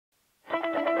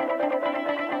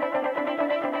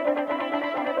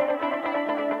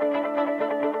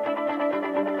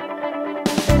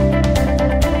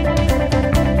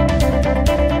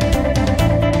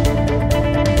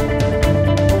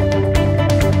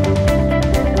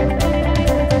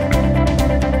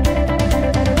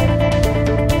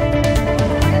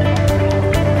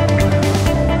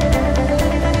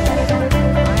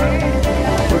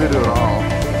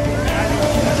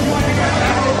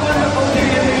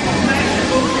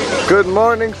Good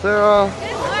morning, Sarah.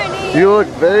 Good morning. You look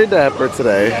very dapper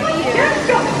today.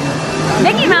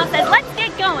 Mickey Mouse says, let's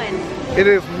get going. It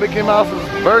is Mickey Mouse's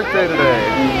birthday today.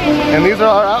 And these are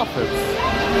our outfits.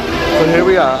 So here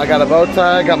we are. I got a bow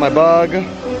tie, got my bug,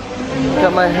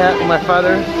 got my hat and my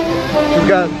feather. We've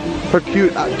got her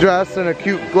cute dress and her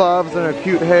cute gloves and her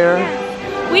cute hair.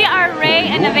 We are Ray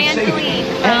and Evangeline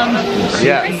from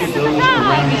Christmas in the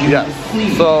Sky. Yes.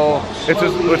 So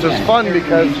which is fun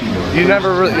because you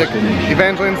never really, like,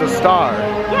 Evangeline's a star.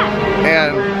 Yeah.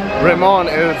 And Ramon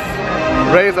is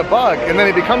Ray's a bug, and then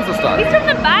he becomes a star. He's from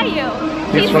the bayou.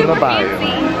 He's from the super bayou.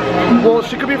 fancy. Well,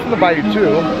 she could be from the bayou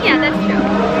too. Yeah, that's true.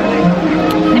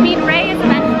 I mean, Ray is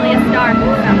eventually a star.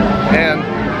 And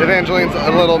Evangeline's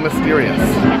a little mysterious.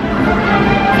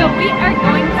 So we are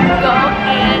going to go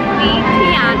and meet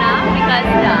Tiana because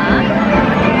it's our first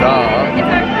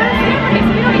memory, so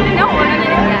we don't even know what we're gonna do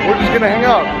yet. We're just gonna hang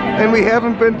out. And we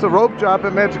haven't been to Rope Drop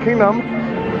at Magic Kingdom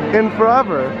in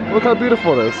forever. Look how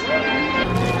beautiful it is.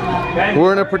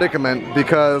 We're in a predicament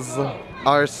because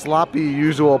our sloppy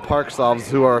usual park selves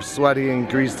who are sweaty and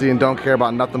greasy and don't care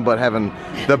about nothing but having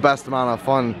the best amount of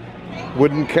fun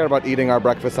wouldn't care about eating our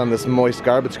breakfast on this moist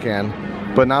garbage can.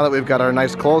 But now that we've got our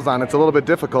nice clothes on, it's a little bit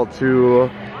difficult to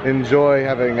enjoy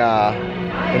having our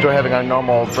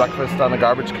normal breakfast on the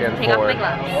garbage can. Take off my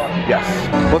gloves. Yes.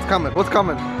 What's coming? What's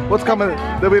coming? What's coming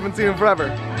that we haven't seen in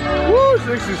forever? Woo! She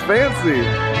thinks she's fancy.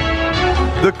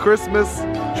 The Christmas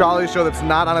trolley show that's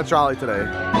not on a trolley today.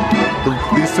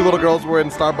 These two little girls were in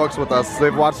Starbucks with us.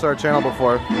 They've watched our channel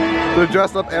before. They're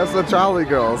dressed up as the trolley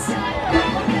girls.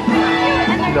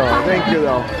 No, thank you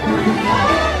though.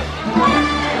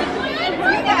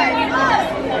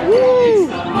 Woo!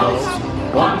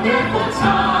 Wonderful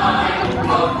time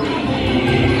of the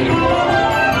year.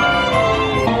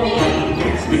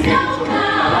 We get to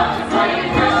laugh right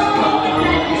now.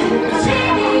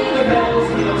 Singing the bells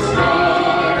will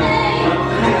start.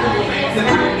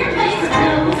 Your face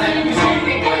bells and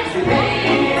every day's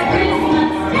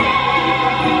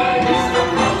It's the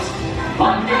most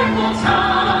wonderful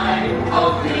time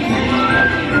of the year.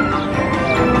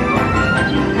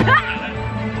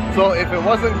 So if it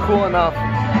wasn't cool enough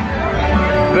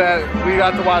that we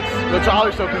got to watch the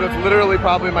trolley show, because it's literally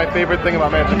probably my favorite thing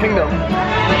about Magic Kingdom.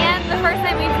 And the first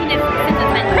time we've seen it since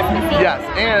it's been Christmas Eve. Yes,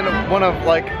 and one of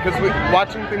like, because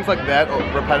watching things like that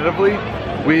repetitively,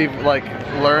 we've like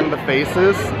learned the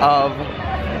faces of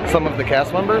some of the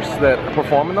cast members that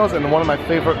perform in those, and one of my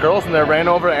favorite girls in there ran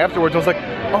over afterwards and was like,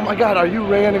 oh my god, are you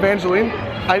Ray and Evangeline?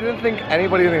 I didn't think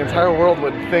anybody in the entire world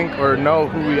would think or know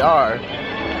who we are.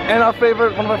 And one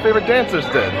of our favorite dancers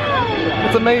did.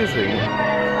 It's amazing.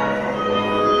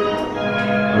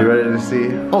 We ready to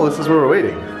see? Oh, this is where we're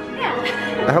waiting.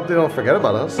 Yeah. I hope they don't forget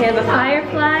about us. We have a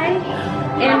firefly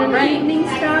and an evening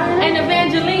star. And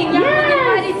Evangeline, y'all looking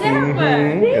mighty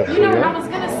dapper. Yes, You know, I was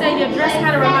gonna say your dress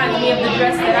kind of reminds me of the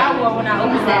dress that I wore when I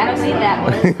opened Exactly that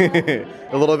one.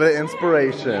 A little bit of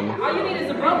inspiration. All you need is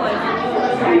a brother.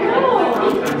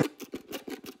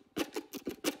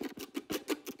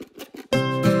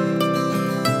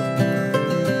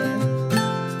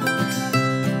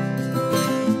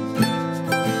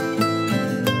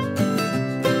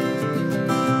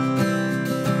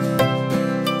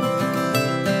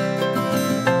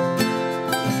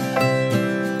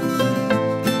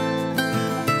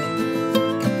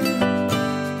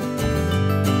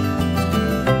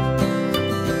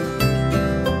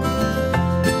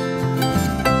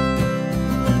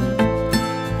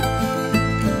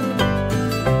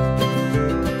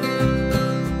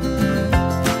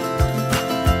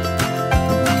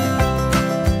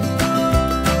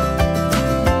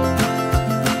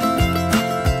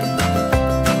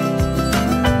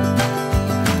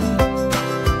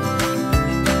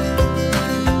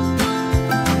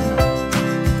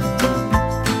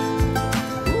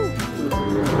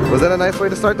 Was that a nice way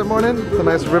to start the morning? A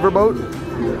nice riverboat?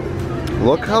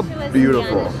 Look how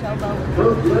beautiful.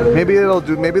 Maybe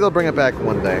they'll bring it back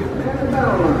one day.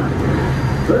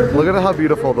 Look at how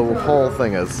beautiful the whole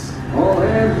thing is. It's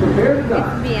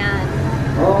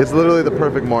beyond. It's literally the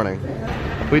perfect morning.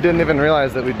 We didn't even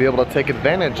realize that we'd be able to take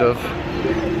advantage of,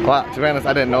 well, to be honest,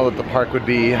 I didn't know that the park would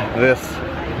be this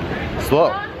slow.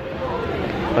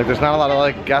 Like there's not a lot of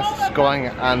like guests going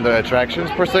on the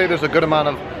attractions per se. There's a good amount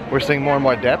of, we're seeing more and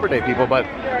more Dapper Day people, but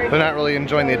they're not really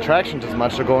enjoying the attractions as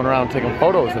much. They're going around taking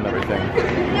photos and everything.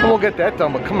 And we'll get that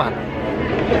done, but come on.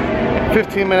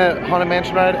 15-minute Haunted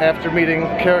Mansion ride after meeting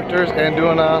characters and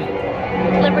doing a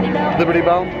Liberty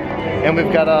Belle. And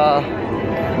we've got a,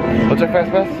 what's our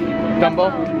fast pass?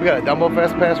 Dumbo. We got a Dumbo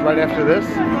fast pass right after this.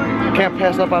 Can't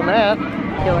pass up on that.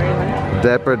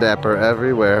 Dapper, dapper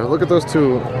everywhere. Look at those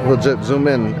two. Legit, zoom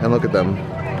in and look at them.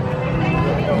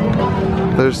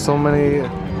 There's so many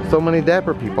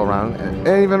dapper people around,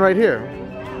 and even right here,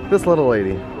 this little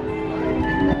lady.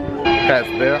 Guys,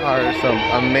 there are some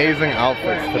amazing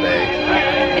outfits today.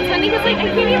 It's funny because like I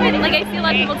can't even like I see a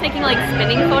lot of people taking like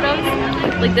spinning photos.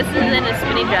 Like this isn't a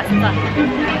spinning dress.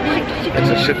 It's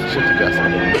a shifty dress.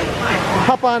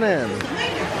 Hop on in.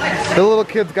 The little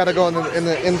kids gotta go in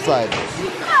the inside.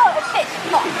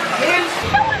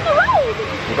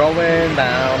 We're going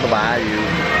down the bayou.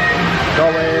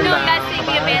 Going No, down guys, the sing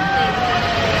the bayou. Evangeline.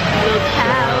 Look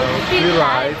how she She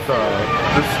lights lights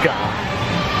up the sky.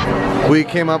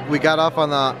 We got off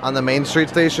on the Main Street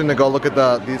station to go look at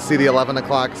see the 11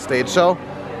 o'clock stage show,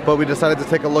 but we decided to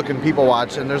take a look and people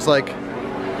watch, and there's like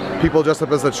people dressed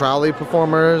up as the trolley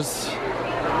performers.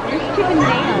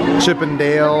 Chip and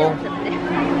Dale.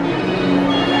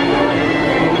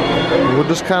 We're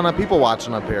just kind of people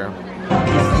watching up here.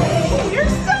 You're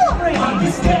celebrating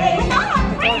this day.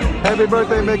 Happy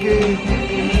birthday, Mickey!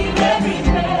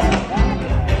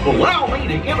 Allow me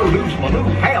to introduce my new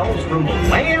pals from the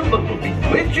land of the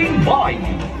bewitching bayou.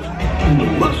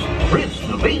 Louis, Prince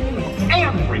Naveen,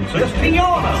 and Princess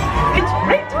Tiana. It's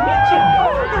great to meet you.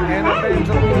 And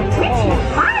Evangeline.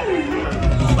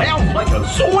 Sounds like a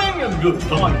swinging good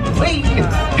time to me.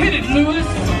 Hit it, Louis.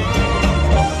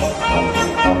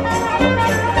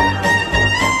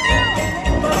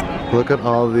 Look at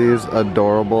all these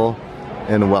adorable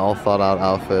and well thought out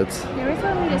outfits. There was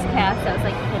one we just passed that was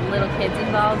like little kids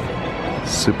involved.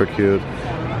 Super cute.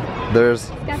 There's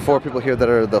 4 people here that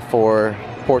are the 4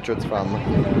 portraits from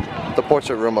the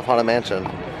portrait room of Haunted Mansion,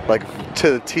 like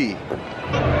to the T.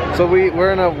 So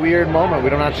we're in a weird moment.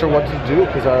 We're not sure what to do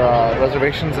because our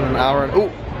reservation's in an hour. And, ooh,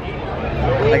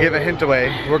 I gave a hint away.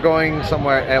 We're going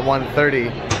somewhere at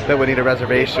 1:30 that would need a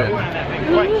reservation.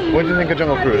 What do you think of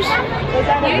Jungle Cruise?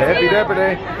 Happy Dapper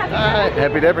Day. Hi,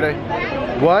 Happy Dapper Day.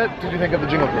 What did you think of the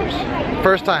Jungle Cruise?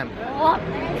 First time.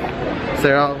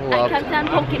 Sarah I loved. kept on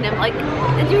poking him like,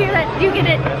 did you hear that? Did you get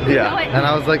it? Did you know it? And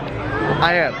I was like,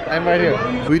 I'm right here.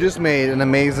 We just made an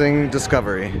amazing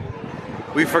discovery.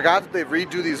 We forgot that they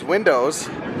redo these windows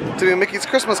to do Mickey's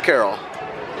Christmas Carol.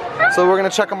 So we're gonna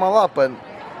check them all out, but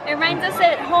It reminds us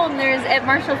at home, there's at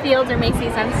Marshall Fields or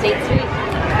Macy's on State Street,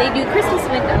 they do Christmas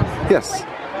windows. yes,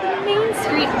 The Main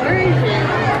Street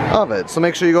version. of it. So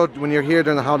make sure you go, when you're here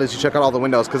during the holidays, you check out all the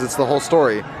windows because it's the whole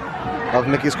story of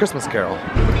Mickey's Christmas Carol.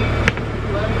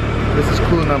 This is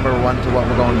clue number 1 to what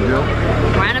we're going to do.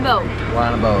 We're on a boat. We're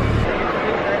on a boat.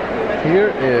 Here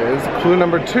is clue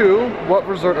number 2. What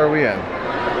resort are we in?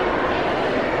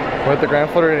 We're at the Grand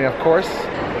Floridian, of course.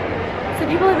 So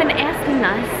people have been asking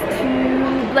us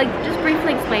to like just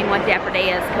briefly explain what Dapper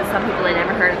Day is because some people had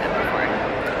never heard of it before.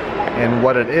 And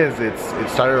what it is, it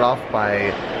started off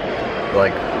by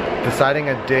like deciding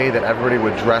a day that everybody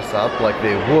would dress up like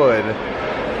they would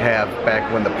have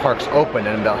back when the parks opened,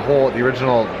 and the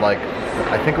original, like,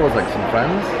 I think it was like some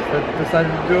friends that decided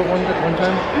to do it one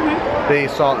time. They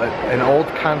saw an old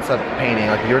concept painting,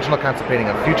 like the original concept painting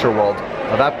of Future World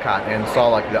of Epcot, and saw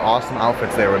like the awesome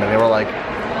outfits they were in, and they were like,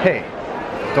 hey,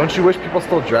 don't you wish people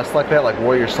still dressed like that, like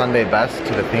wore your Sunday best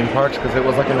to the theme parks? Because it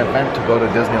was like an event to go to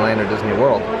Disneyland or Disney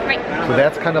World. Right. So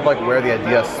that's kind of like where the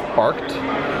idea sparked.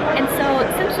 And so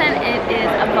since then it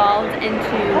is evolved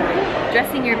into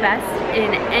dressing your best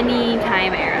in any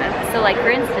time era. So like for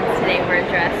instance today we're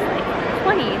dressed like in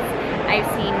the 20s. I've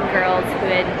seen girls who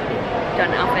had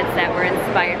done outfits that were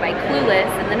inspired by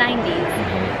Clueless in the 90s.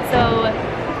 So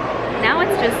now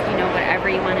it's just, you know, whatever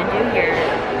you want to do,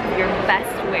 your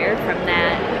best wear from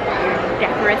that, your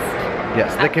dapperest.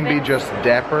 Yes, they can be outfits. just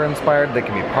Dapper inspired, they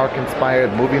can be park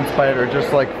inspired, movie inspired, or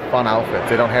just like fun outfits.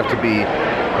 They don't have to be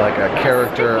like a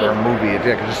character or a movie. It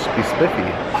can just be spiffy.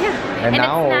 Yeah, And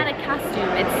now it's not a costume.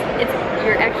 It's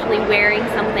you're actually wearing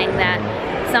something that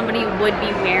somebody would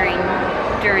be wearing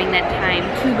during that time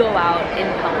to go out in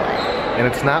public. and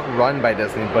it's not run by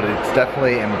Disney, but it's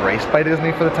definitely embraced by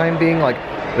Disney for the time being. Like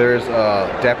there's a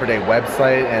Dapper Day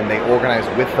website, and they organize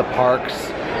with the parks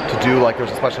to do, like, there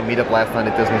was a special meetup last night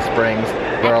at Disney Springs.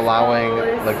 They're allowing,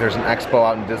 like, there's an expo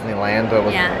out in Disneyland that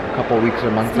was a couple weeks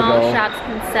or months Small ago. shops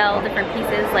can sell different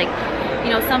pieces. Like,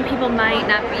 you know, some people might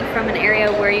not be from an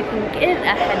area where you can get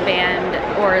a headband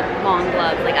or long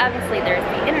gloves. Like, obviously there's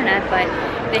the internet, but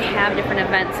they have different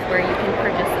events where you can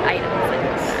purchase items like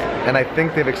this. And I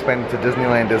think they've expanded to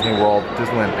Disneyland, Disney World,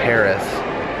 Disneyland Paris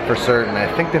for certain. I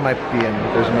think they might be in,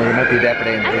 there might be a Dapper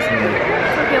Day in Disney.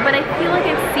 Tokyo, but I feel like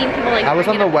I've seen people like. I was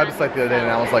on the bring it up website the other day,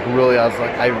 and I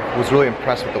was really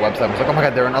impressed with the website. I was like, oh my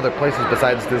god, there are other places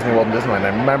besides Disney World and Disneyland. I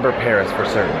remember Paris for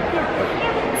certain.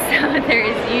 So there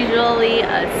is usually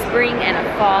a spring and a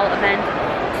fall event.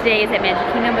 Today is at Magic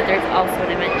Kingdom, but there's also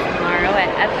an event tomorrow at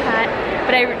Epcot.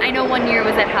 But I know one year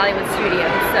was at Hollywood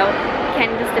Studios, so it kind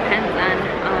of just depends on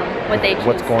what they choose.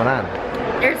 What's going on?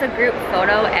 There's a group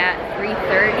photo at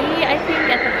 3:30, I think,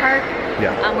 at the park.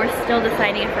 Yeah. We're still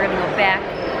deciding if we're gonna go back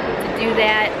to do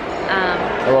that.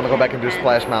 I want to go back and do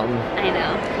Splash Mountain. I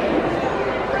know.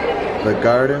 The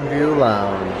Garden View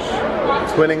Lounge.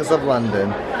 Twinnings of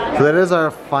London. So that is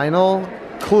our final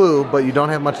clue, but you don't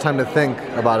have much time to think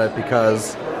about it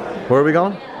because where are we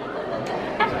going?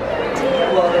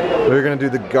 We're gonna do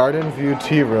the Garden View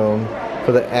Tea Room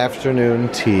for the afternoon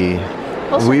tea.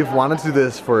 We've wanted to do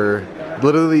this for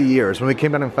literally years. When we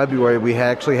came down in February, we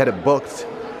actually had it booked,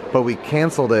 but we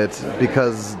canceled it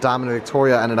because Dom and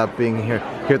Victoria ended up being here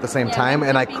at the same time,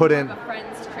 and I couldn't.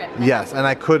 Yes, and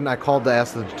I couldn't. I called to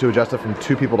ask to adjust it from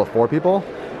 2 people to 4 people,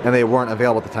 and they weren't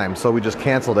available at the time, so we just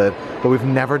canceled it. But we've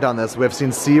never done this. We've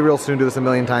seen C real soon do this a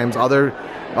million times. Other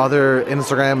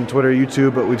Instagram, Twitter,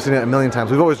 YouTube, but we've seen it a million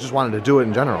times. We've always just wanted to do it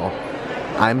in general.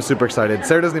 I'm super excited.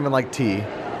 Sarah doesn't even like tea.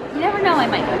 You never know, I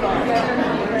might go.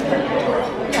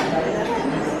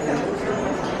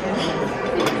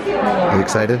 Are you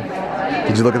excited?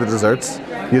 Did you look at the desserts?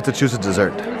 You have to choose a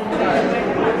dessert.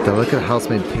 Now look at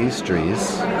house-made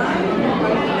pastries.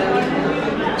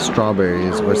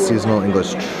 Strawberries or seasonal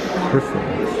English trifle.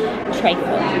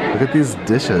 Look at these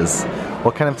dishes.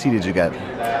 What kind of tea did you get?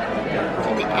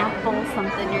 An apple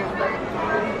something.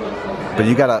 But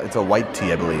you got it's a white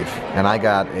tea, I believe. And I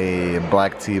got a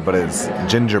black tea, but it's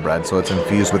gingerbread, so it's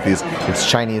infused with it's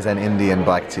Chinese and Indian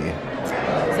black tea.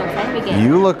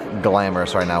 You look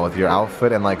glamorous right now with your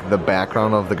outfit and like the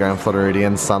background of the Grand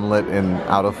Floridian sunlit and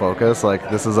out of focus. Like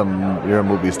this is you're a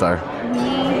movie star.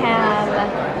 We have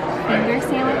finger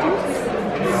sandwiches,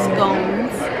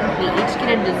 scones. We each get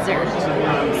a dessert.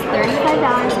 It's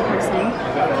 $35 a person.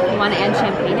 If you want to add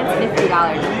champagne, it's $50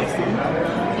 a person.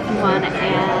 If you want to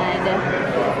add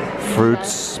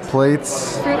fruits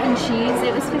plates, fruit and cheese,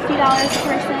 it was $50 a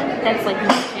person. That's like no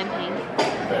champagne.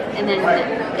 And then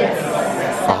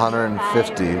it's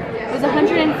 150. It was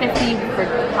 150 for a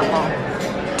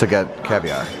couple. To get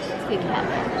caviar. To get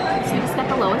caviar. So we just got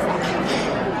the lowest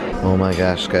option. Oh my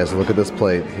gosh, guys, look at this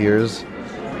plate. Here's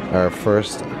our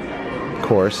first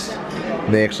course.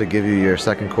 They actually give you your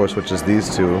second course, which is these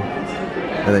 2.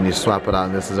 And then you swap it out,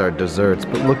 and this is our desserts.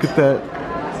 But look at that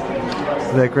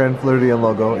Grand Floridian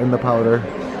logo in the powder.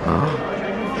 Oh.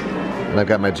 And I've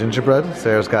got my gingerbread.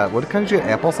 Sarah's got, what kind did you get?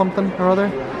 Apple something or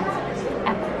other?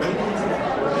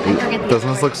 Doesn't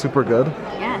this look super good?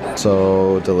 Yes.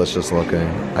 So delicious looking.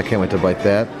 I can't wait to bite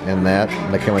that, and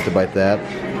I can't wait to bite that,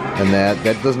 and that.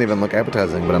 That doesn't even look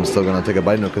appetizing, but I'm still gonna take a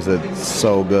bite of it because it's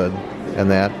so good. And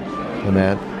that, and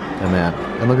that, and that.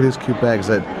 And look at these cute bags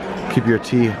that keep your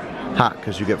tea hot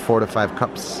because you get 4 to 5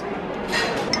 cups.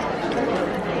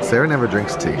 Sarah never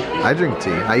drinks tea. I drink tea.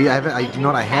 You know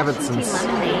what? I have it since.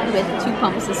 Lemonade with 2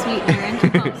 pumps of sweetener and 2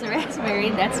 pumps of raspberry.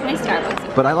 That's my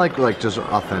Starbucks. But I like just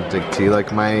authentic tea.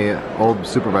 Like my old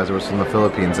supervisor was from the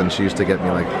Philippines, and she used to get me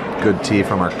like good tea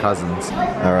from our cousins.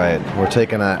 All right, we're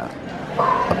taking a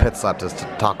pit stop to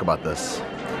talk about this.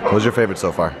 What was your favorite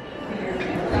so far?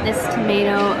 This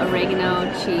tomato, oregano,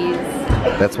 cheese.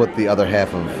 That's what the other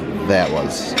half of that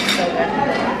was.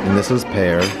 And this is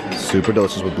pear, super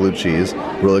delicious with blue cheese,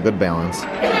 really good balance.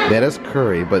 That is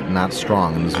curry, but not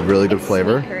strong, and it's really good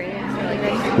flavor. Curry. It's really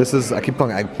great. This is, I keep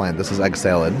calling eggplant, this is egg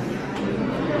salad.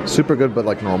 Super good, but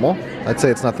like normal. I'd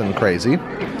say it's nothing crazy.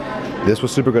 This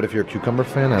was super good if you're a cucumber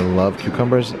fan. I love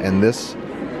cucumbers. And this,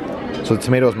 so the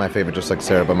tomato is my favorite, just like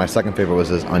Sarah, but my second favorite was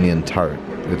this onion tart.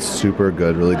 It's super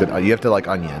good, really good. You have to like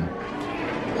onion.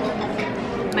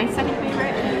 My second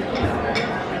favorite?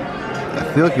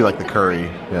 I feel like you like the curry.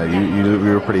 Yeah, you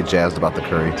were pretty jazzed about the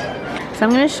curry. So I'm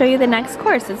going to show you the next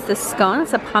course. It's the scone.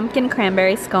 It's a pumpkin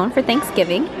cranberry scone for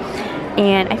Thanksgiving.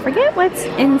 And I forget what's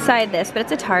inside this, but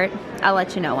it's a tart. I'll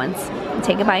let you know once.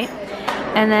 Take a bite.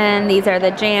 And then these are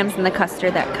the jams and the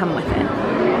custard that come with it.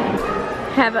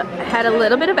 Have had a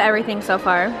little bit of everything so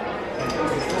far.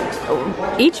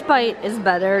 Each bite is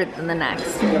better than the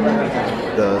next.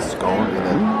 The scone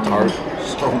and the tart,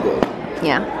 so good.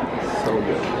 Yeah. So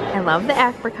good. I love the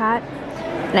apricot.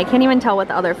 And I can't even tell what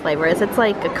the other flavor is. It's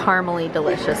like a caramely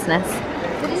deliciousness.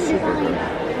 Super good.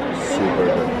 Super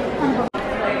good.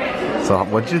 So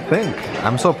what'd you think?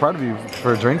 I'm so proud of you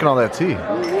for drinking all that tea.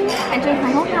 I drank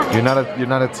my whole cup. You're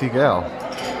not a tea gal.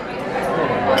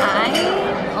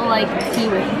 I like tea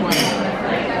with flavor.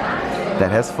 That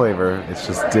has flavor. It's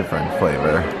just different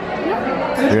flavor.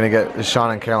 You're gonna get Sean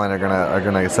and Caroline are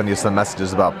gonna send you some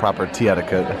messages about proper tea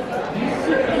etiquette. I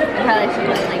probably should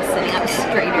have been like sitting up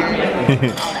straighter.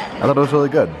 I thought it was really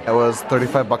good. It was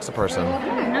 35 bucks a person.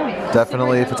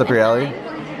 Definitely if it's up your alley. It's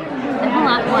a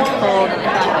lot more cold than I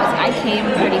thought it was. I came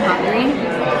pretty hungry.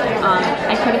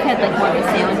 I could have had like more of the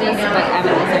sandwiches, but I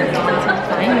haven't deserved it some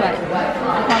time. But I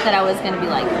thought that I was gonna be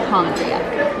like hungry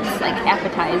after, just like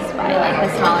appetized by like the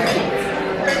smaller things.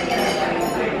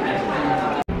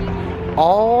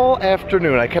 All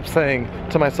afternoon I kept saying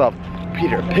to myself,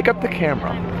 Peter, pick up the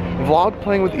camera. Vlog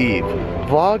playing with Eve.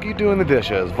 Vlog you doing the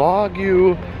dishes. Vlog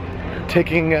you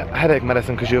taking headache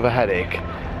medicine because you have a headache.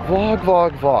 Vlog,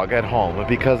 vlog, vlog at home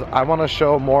because I want to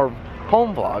show more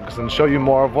home vlogs and show you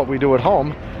more of what we do at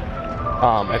home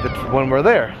when we're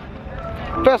there.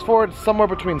 Fast forward somewhere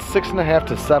between 6.5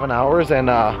 to 7 hours and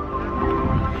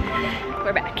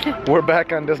we're back. We're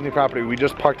back on Disney property. We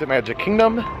just parked at Magic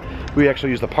Kingdom. We actually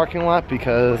used the parking lot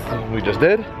because we just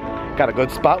did. Got a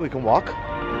good spot we can walk.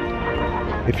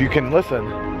 If you can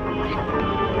listen.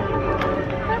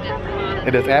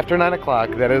 It is after 9 o'clock.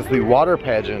 That is the water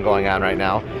pageant going on right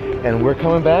now. And we're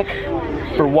coming back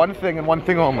for one thing and one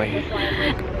thing only.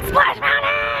 Splash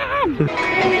Mountain!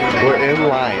 We're in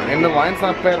line. And the line's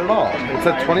not bad at all. It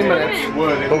said 20 minutes,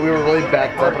 but we were really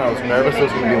backed up and I was nervous it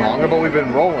was going to be longer, but we've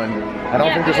been rolling. I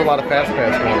don't think there's a lot of fast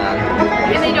pass going on.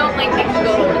 And they don't like make you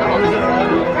go over the whole thing.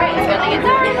 It's when they get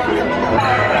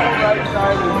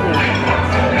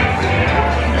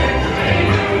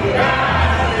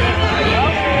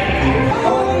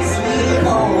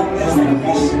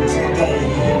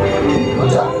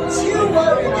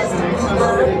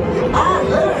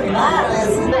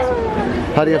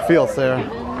How do you feel, Sarah?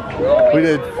 We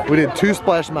did 2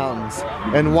 Splash Mountains,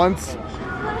 and once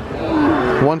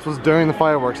was during the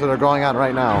fireworks that are going on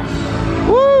right now.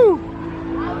 Woo!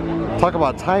 Talk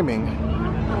about timing.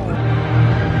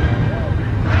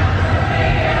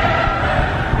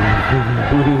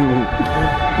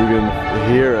 You can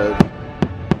hear it.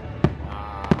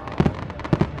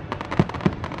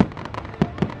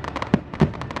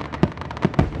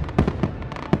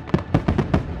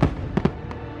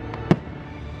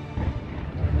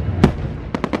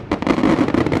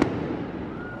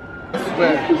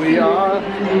 We are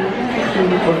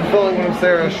fulfilling one of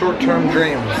Sarah's short-term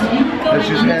dreams that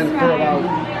she's had for about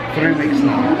 3 weeks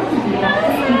now.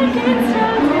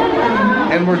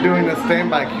 And we're doing the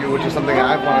standby queue, which is something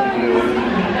I've wanted to do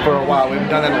for a while. We haven't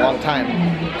done that in a long time. We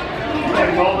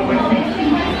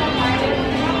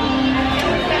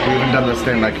haven't done the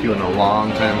standby queue in a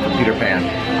long time for Peter Pan.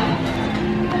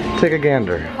 Take a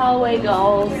gander. hallway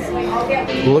goals.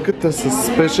 Look at the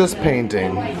suspicious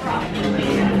painting.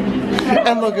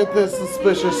 And look at this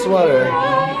suspicious sweater.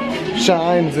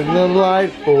 Shines in the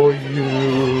light for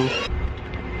you.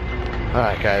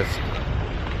 Alright guys,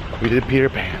 we did Peter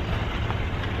Pan.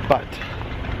 But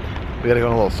we gotta go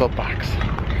on a little soapbox.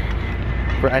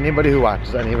 For anybody who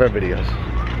watches any of our videos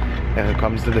and who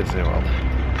comes to Disney World,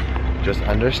 just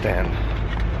understand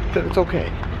that it's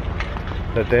okay.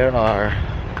 That there are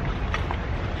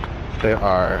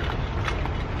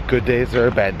good days, there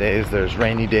are bad days, there's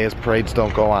rainy days, parades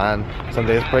don't go on, some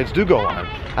days parades do go on.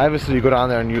 Obviously you go down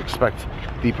there and you expect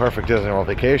the perfect Disney World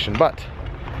vacation, but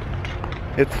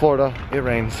it's Florida, it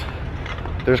rains,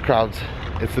 there's crowds,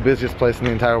 it's the busiest place in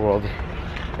the entire world,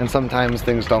 and sometimes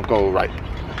things don't go right.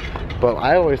 But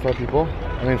I always tell people,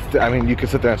 I mean you can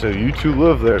sit there and say, you two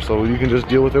live there, so you can just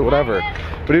deal with it, whatever.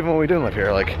 But even when we didn't live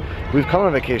here, like, we've come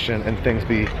on vacation and things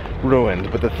be ruined.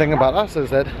 But the thing about us is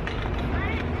that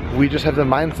we just have the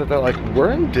mindset that like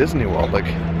we're in Disney World. Like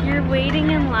You're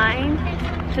waiting in line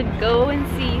to go and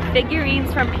see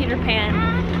figurines from Peter Pan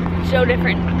show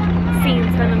different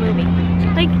scenes from the movie.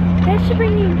 Like that should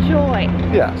bring you joy.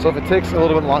 yeah, so if it takes a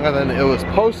little bit longer than it was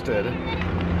posted,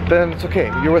 then it's okay.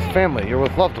 You're with family, you're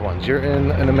with loved ones, you're in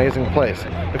an amazing place.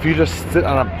 If you just sit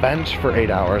on a bench for 8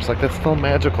 hours, like that's still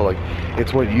magical. Like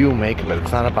it's what you make of it.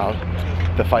 It's not about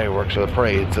the fireworks or the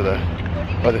parades or the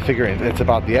figurines. It's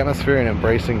about the atmosphere and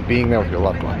embracing being there with your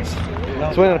loved ones.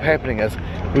 So what ended up happening is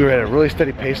we were at a really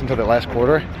steady pace until the last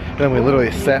quarter, and then we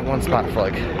literally sat in one spot for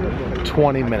like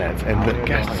 20 minutes, and the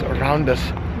guests around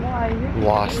us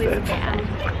lost it.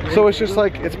 So it's just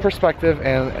like, it's perspective,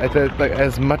 and like,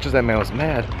 as much as that man was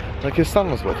mad, like his son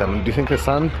was with him. Do you think his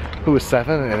son, who was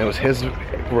 7, and it was his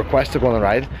request to go on the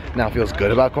ride, now feels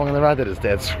good about going on the ride that his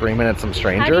dad's screaming at some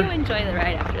stranger? How do you enjoy the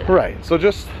ride after that? Right, so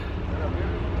just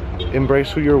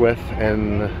embrace who you're with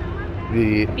and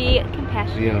be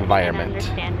compassionate, the environment. And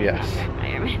understanding yes. of the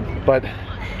environment. But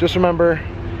just remember,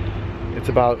 it's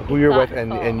about who you're with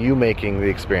Thoughtful. and you making the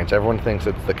experience. Everyone thinks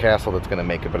it's the castle that's going to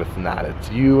make it, but it's not.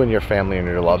 It's you and your family and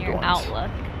your loved Your ones.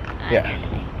 outlook.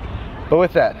 Yeah. But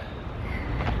with that,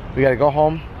 we got to go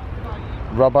home,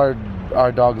 rub our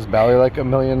our dog's belly like a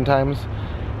million times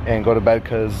and go to bed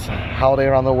because holiday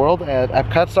around the world at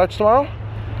Epcot starts tomorrow.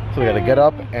 So we gotta get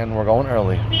up and we're going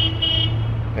early.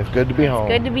 It's good to be home.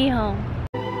 Good to be home.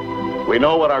 We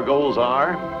know what our goals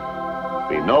are.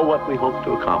 We know what we hope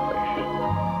to accomplish.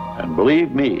 And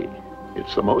believe me,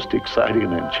 it's the most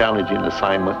exciting and challenging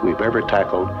assignment we've ever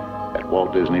tackled at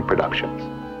Walt Disney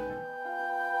Productions.